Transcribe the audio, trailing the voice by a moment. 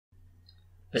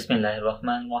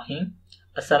Bismillahirrahmanirrahim.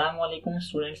 Assalamu alaikum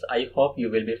students. I hope you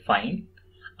will be fine.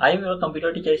 I am your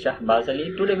computer teacher Shahbaz Ali.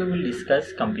 Today we will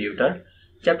discuss computer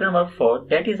chapter number 4,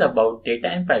 that is about data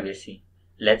and privacy.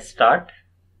 Let's start.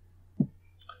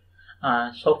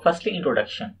 Firstly,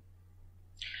 introduction.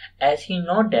 As you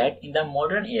know that in the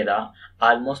modern era,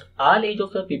 almost all age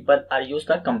of the people are used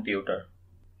the computer.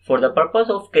 For the purpose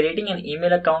of creating an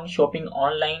email account, shopping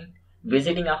online,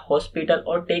 visiting a hospital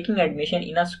or taking admission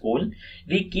in a school,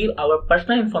 we give our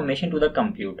personal information to the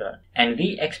computer and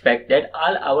we expect that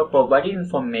all our provided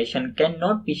information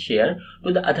cannot be shared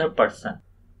to the other person.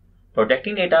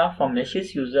 Protecting data from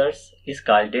malicious users is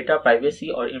called data privacy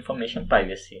or information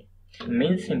privacy.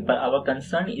 Means simple, our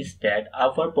concern is that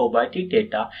our provided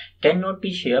data cannot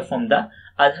be shared from the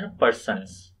other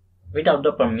persons without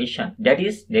the permission. That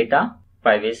is data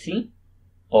privacy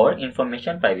or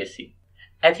information privacy.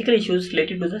 Ethical issues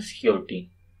related to the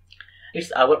security.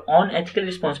 It's our own ethical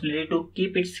responsibility to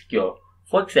keep it secure.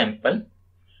 For example,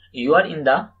 you are in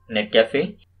the net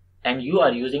cafe and you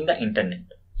are using the internet.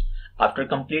 After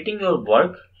completing your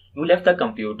work, you left the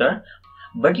computer,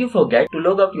 but you forget to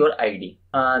log out your ID.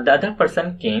 The other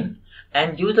person came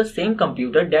and used the same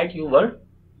computer that you were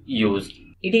used.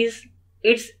 It is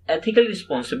its ethical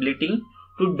responsibility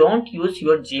to don't use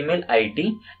your Gmail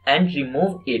ID and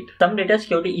remove it. Some data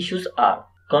security issues are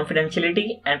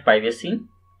confidentiality and privacy,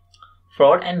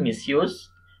 fraud and misuse,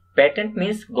 patent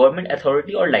means government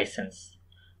authority or license,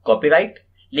 copyright,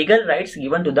 legal rights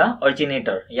given to the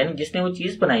originator यानी जिसने वो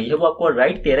चीज बनाई है वो आपको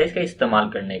right they रहा है इसका इस्तेमाल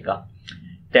करने का.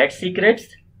 Trade secrets,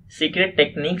 secret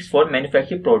techniques for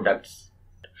manufacturing products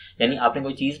यानी आपने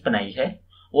कोई चीज बनाई है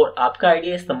और आपका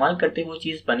आइडिया इस्तेमाल करते हुए वो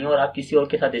चीज बनी और आप किसी और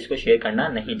के साथ इसको शेयर करना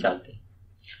नहीं चाहते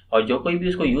और जो कोई भी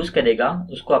उसको यूज करेगा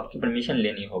उसको आपकी परमिशन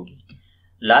लेनी होगी.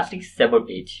 Last is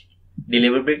sabotage,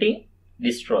 deliverability,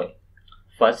 destroy.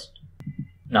 First,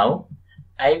 now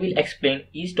I will explain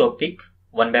each topic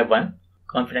one by one.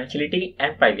 Confidentiality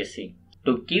and privacy.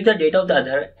 To keep the data of the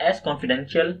other as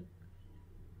confidential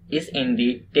is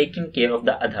indeed taking care of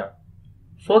the other.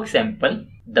 For example,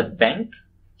 the bank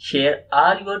share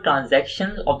all your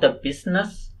transactions of the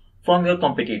business from your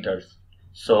competitors.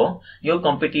 So, your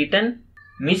competitor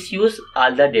misuse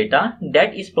all the data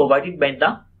that is provided by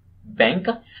the bank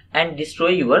and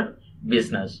destroy your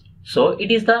business. So,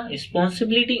 it is the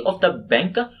responsibility of the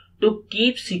bank to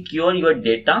keep secure your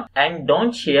data and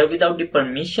don't share without the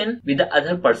permission with the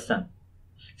other person.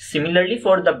 Similarly,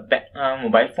 for the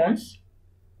mobile phones,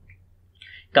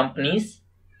 companies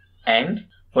and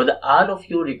for the all of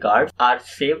your records are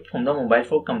saved from the mobile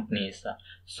phone companies.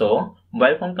 So,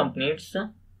 mobile phone companies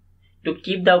to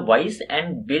keep the voice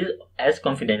and bill as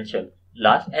confidential.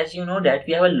 Last, as you know that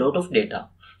we have a lot of data.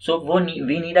 So,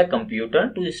 we need a computer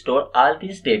to store all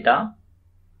this data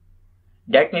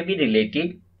that may be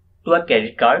related to our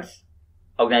credit cards,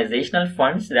 organizational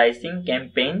funds, rising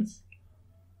campaigns,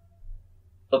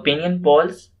 opinion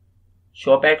polls,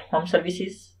 shop at home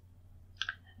services,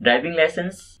 driving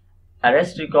license,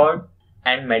 arrest record,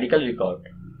 and medical record.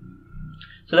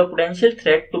 So the potential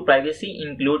threat to privacy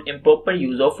include improper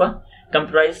use of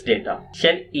computerized data,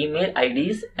 share email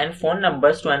IDs and phone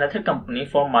numbers to another company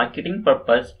for marketing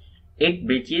purpose. It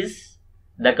breaches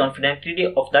the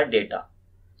confidentiality of the data.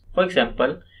 For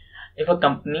example, if a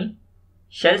company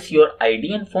shares your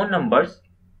ID and phone numbers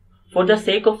for the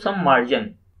sake of some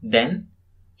margin, then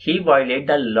he violates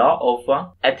the law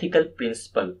of ethical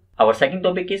principle. Our second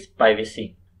topic is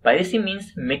privacy. Piracy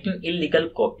means making illegal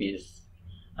copies.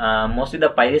 Mostly the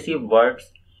piracy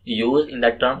words used in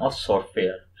the term of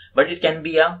software, but it can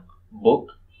be a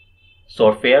book,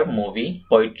 software, movie,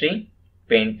 poetry,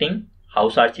 painting,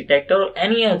 house architecture, or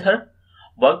any other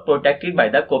work protected by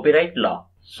the copyright law.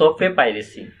 Software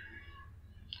piracy.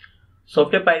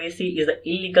 Software piracy is the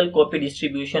illegal copy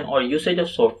distribution or usage of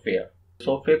software.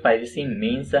 Software piracy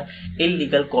means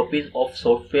illegal copies of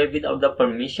software without the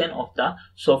permission of the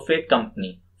software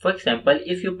company. For example,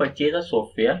 if you purchase a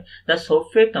software, the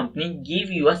software company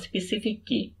gives you a specific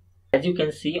key. As you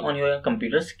can see on your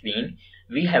computer screen,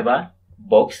 we have a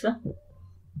box.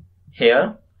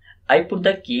 Here, I put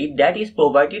the key that is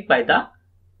provided by the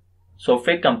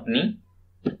software company.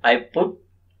 I put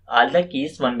all the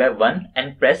keys one by one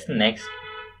and press next.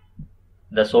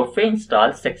 The software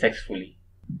installs successfully.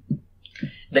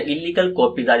 The illegal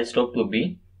copies are stopped to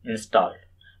be installed,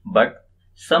 but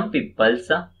some people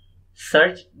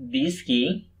search these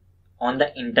keys on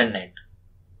the internet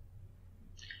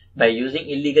by using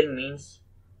illegal means.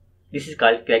 This is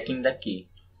called cracking the key.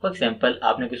 For example,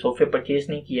 आपने कोई software purchase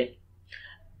नहीं किया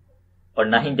और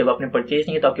ना ही जब आपने purchase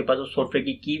नहीं किया तो आपके पास उस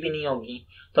सॉफ्टवेयर की भी नहीं होगी,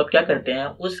 तो आप क्या करते हैं,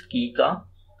 उस की का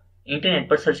इंटरनेट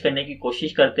पर सर्च करने की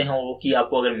कोशिश करते हैं और वो की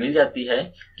आपको अगर मिल जाती है,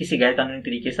 किसी गैर कानूनी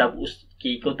तरीके से आप उस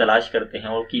की को तलाश करते हैं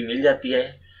और की मिल जाती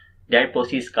है, that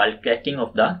process is called cracking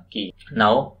of the key.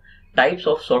 Now, types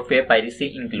of software piracy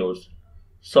includes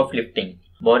shoplifting,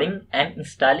 borrowing and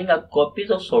installing a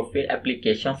copies of software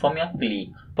application from your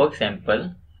colleague. For example,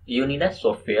 you need a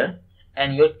software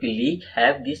and your colleague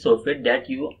have the software that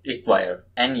you require,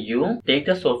 and you take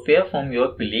the software from your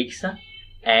colleagues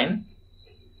and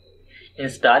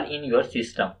install in your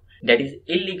system. That is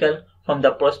illegal from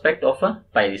the prospect of a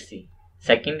piracy.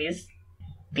 Second is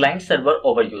client server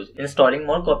overuse, installing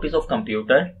more copies of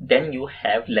computer than you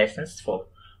have license for.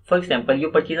 For example, you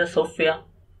purchase a software,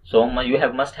 so you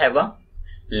must have a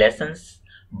license,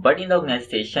 but in the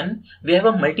organization we have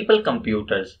a multiple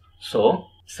computers, so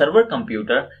server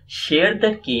computer share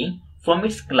the key from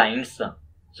its clients,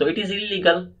 so it is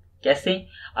illegal. कैसे?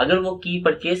 अगर वो की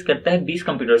purchase करता है 20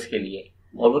 computers के लिए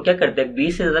और वो क्या करता है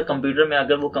 20 से ज्यादा कंप्यूटर में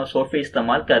अगर वो सॉफ्टवेयर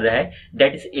इस्तेमाल कर रहा है,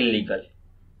 that is illegal.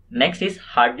 Next is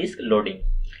hard disk loading,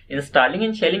 installing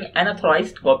and selling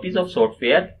unauthorized copies of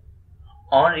software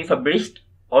on refurbished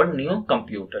or new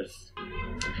computers.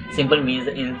 Simple means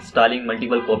installing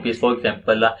multiple copies. For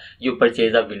example, you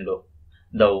purchase a window.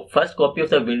 The first copy of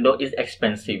the window is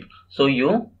expensive, so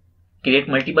you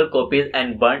create multiple copies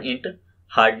and burn it.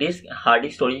 Hard disk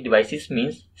storage devices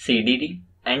means CD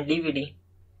and DVD.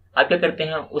 आप क्या करते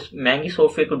हैं, उस महंगी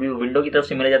software को window की तरफ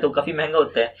से मिला जाता है, वो काफी महंगा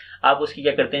होता है. आप उसकी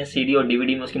क्या करते हैं, सीडी और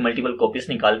डीवीडी में उसकी मल्टीपल कॉपीज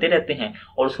निकालते रहते हैं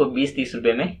और उसको 20-30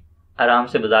 रुपए में आराम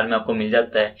से बाजार में आपको मिल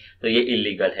जाता है, तो ये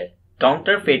इलीगल है.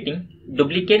 काउंटरफेटिंग,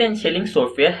 duplicate and selling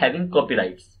software having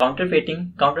copyrights.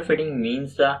 काउंटरफेटिंग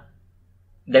means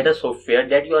that a software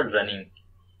that you are running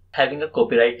having a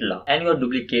copyright law and you are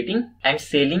duplicating and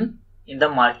selling in the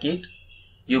market,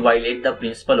 you violate the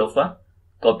principle of a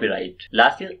copyright.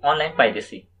 Last is online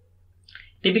piracy.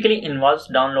 Typically involves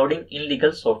downloading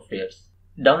illegal softwares.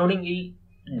 Downloading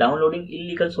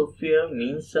illegal software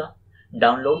means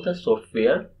download the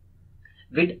software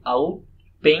without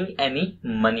paying any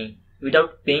money,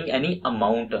 without paying any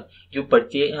amount. You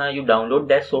download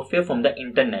that software from the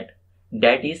internet.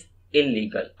 That is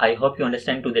illegal. I hope you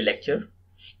understand to the lecture.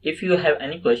 If you have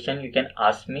any question, you can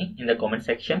ask me in the comment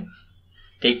section.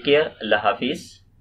 Take care. Allah Hafiz.